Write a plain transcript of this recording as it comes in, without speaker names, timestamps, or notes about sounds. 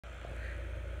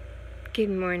Good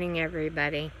morning,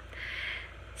 everybody.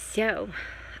 So,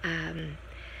 the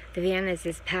van is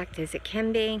as packed as it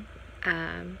can be.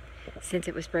 Since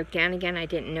it was broke down again, I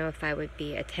didn't know if I would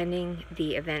be attending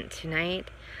the event tonight.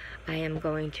 I am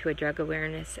going to a drug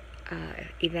awareness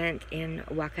event in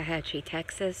Waxahachie,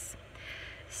 Texas.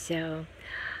 So,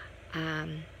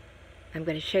 I'm going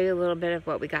to show you a little bit of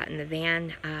what we got in the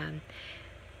van.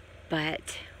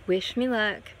 But wish me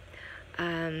luck.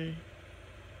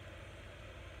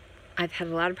 I've had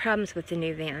a lot of problems with the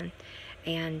new van,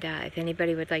 and if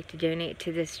anybody would like to donate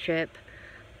to this trip,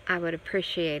 I would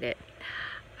appreciate it.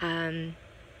 My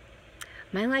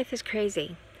life is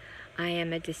crazy. I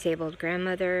am a disabled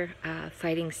grandmother,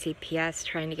 fighting CPS,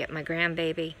 trying to get my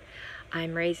grandbaby.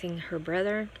 I'm raising her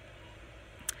brother.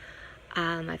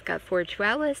 I've got 4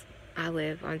 chihuahuas. I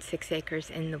live on 6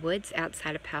 acres in the woods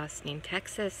outside of Palestine,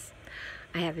 Texas.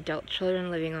 I have adult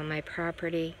children living on my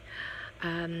property.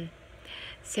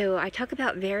 So I talk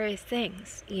about various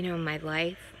things, you know, my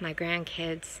life, my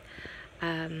grandkids,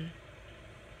 my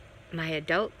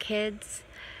adult kids,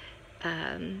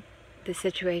 the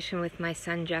situation with my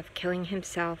son Jeff killing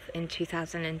himself in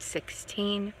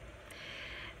 2016.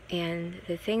 And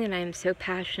the thing that I'm so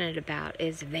passionate about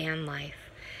is van life,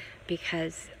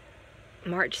 because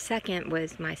March 2nd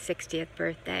was my 60th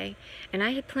birthday, and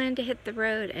I had planned to hit the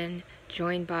road and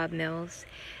join Bob Mills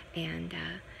and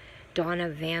Dawn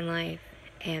of Van Life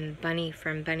and Bunny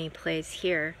from Bunny Plays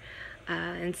Here,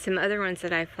 and some other ones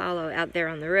that I follow out there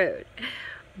on the road.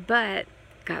 But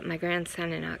got my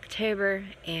grandson in October,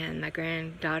 and my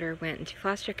granddaughter went into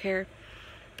foster care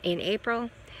in April,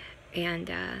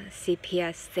 and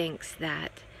CPS thinks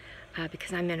that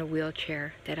because I'm in a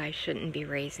wheelchair that I shouldn't be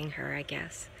raising her, I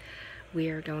guess. We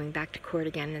are going back to court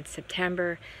again in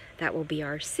September. That will be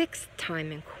our 6th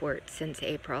time in court since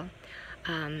April.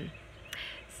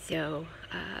 So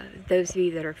those of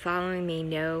you that are following me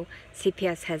know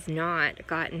CPS has not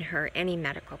gotten her any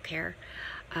medical care.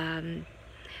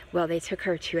 Well, they took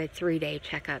her to a 3-day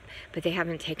checkup, but they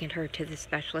haven't taken her to the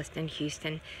specialist in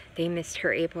Houston. They missed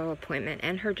her April appointment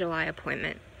and her July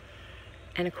appointment.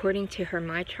 And according to her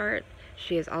My Chart,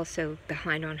 she is also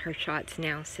behind on her shots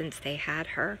now since they had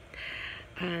her.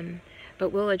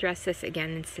 But we'll address this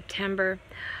again in September.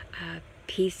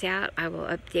 Peace out. I will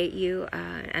update you,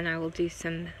 and I will do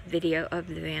some video of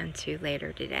the van too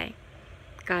later today.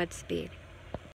 Godspeed.